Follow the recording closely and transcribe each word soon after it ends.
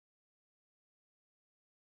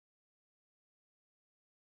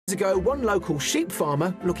ago, one local sheep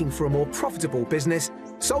farmer, looking for a more profitable business,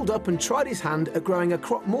 sold up and tried his hand at growing a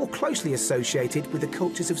crop more closely associated with the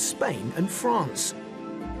cultures of Spain and France.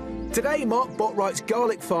 Today, Mark Botwright's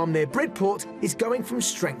garlic farm near Bridport is going from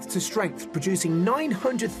strength to strength, producing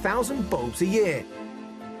 900,000 bulbs a year.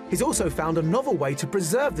 He's also found a novel way to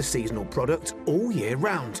preserve the seasonal product all year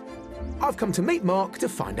round. I've come to meet Mark to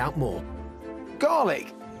find out more.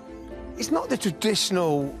 Garlic, it's not the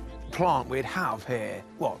traditional plant we'd have here,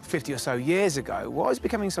 what, 50 or so years ago. Why is it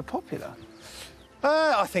becoming so popular?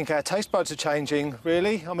 I think our taste buds are changing,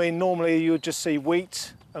 really. I mean, normally you would just see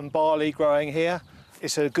wheat and barley growing here.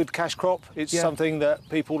 It's a good cash crop. It's something that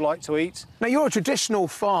people like to eat. Now, you're a traditional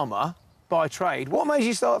farmer by trade. What made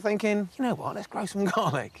you start thinking, you know what, let's grow some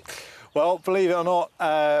garlic? Well, believe it or not,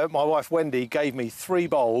 my wife Wendy gave me 3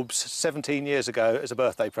 bulbs 17 years ago as a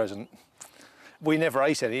birthday present. We never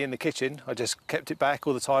ate any in the kitchen. I just kept it back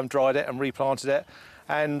all the time, dried it and replanted it.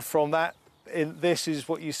 And from that, this is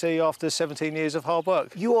what you see after 17 years of hard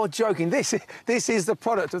work. You are joking. This is the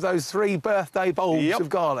product of those 3 birthday bulbs of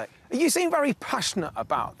garlic. You seem very passionate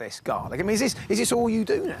about this garlic. I mean, is this all you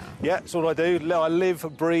do now? Yeah, it's all I do. I live,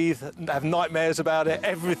 breathe, have nightmares about it.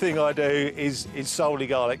 Everything I do is solely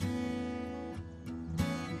garlic.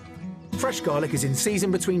 Fresh garlic is in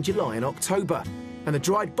season between July and October, and the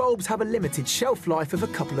dried bulbs have a limited shelf life of a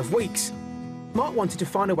couple of weeks. Mark wanted to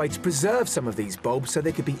find a way to preserve some of these bulbs so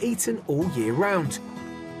they could be eaten all year round.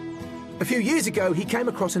 A few years ago, he came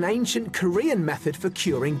across an ancient Korean method for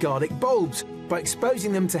curing garlic bulbs by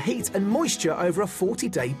exposing them to heat and moisture over a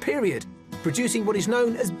 40-day period, producing what is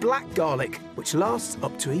known as black garlic, which lasts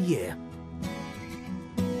up to a year.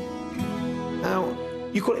 Now,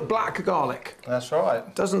 you call it black garlic. That's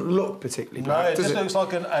right. Doesn't look particularly black, no, it just looks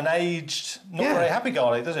like an aged, not very happy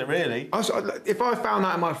garlic, does it, really? If I found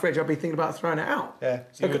that in my fridge, I'd be thinking about throwing it out. Yeah,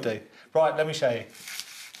 you would do. Right, let me show you.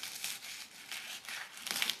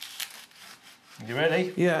 You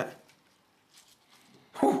ready? Yeah.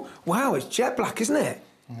 Oh, wow, it's jet black, isn't it?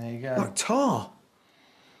 There you go. Like tar.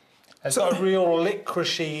 It's got a real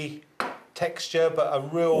licorice-y texture, but a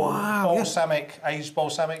real balsamic, aged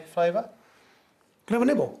balsamic flavour. Can I have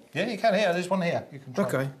a nibble? Yeah, you can. Here, there's one here. You can try.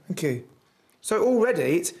 OK, thank you. So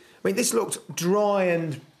already, I mean, this looked dry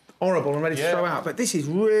and horrible and ready to throw out, but this is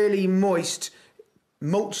really moist,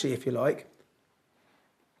 mulchy, if you like.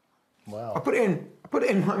 Wow. I put it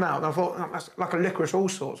in my mouth, and I thought, oh, that's like a licorice all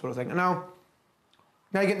sorts sort of thing. And now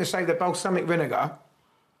you're getting to save the balsamic vinegar,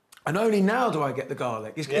 and only now do I get the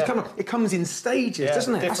garlic. It comes in stages,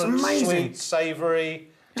 doesn't it? That's amazing. Sweet, savoury.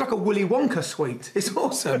 It's like a Willy Wonka sweet. It's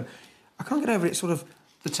awesome. I can't get over it, sort of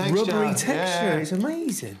the texture, rubbery texture. Yeah. It's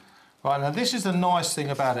amazing. Right, now this is the nice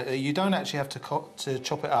thing about it. You don't actually have to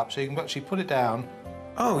chop it up, so you can actually put it down.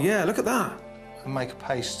 Oh, yeah, look at that. And make a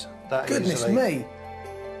paste that Goodness me.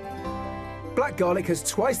 Black garlic has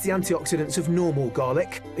twice the antioxidants of normal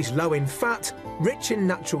garlic, is low in fat, rich in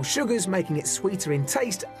natural sugars, making it sweeter in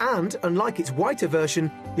taste, and, unlike its whiter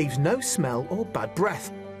version, leaves no smell or bad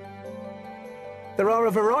breath. There are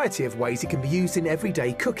a variety of ways it can be used in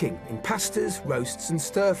everyday cooking, in pastas, roasts and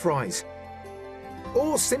stir-fries.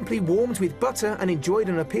 Or simply warmed with butter and enjoyed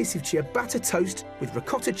on a piece of ciabatta toast with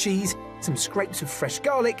ricotta cheese, some scrapes of fresh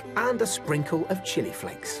garlic and a sprinkle of chilli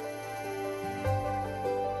flakes.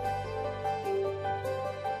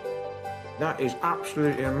 That is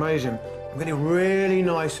absolutely amazing. I'm getting a really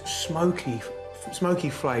nice smoky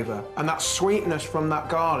flavour, and that sweetness from that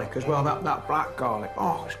garlic as well, that black garlic.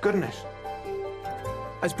 Oh, it's goodness.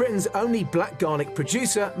 As Britain's only black garlic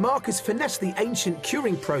producer, Mark has finessed the ancient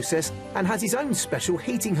curing process and has his own special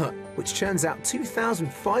heating hut, which churns out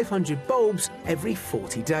 2,500 bulbs every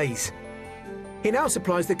 40 days. He now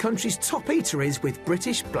supplies the country's top eateries with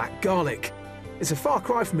British black garlic. It's a far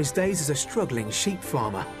cry from his days as a struggling sheep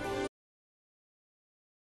farmer.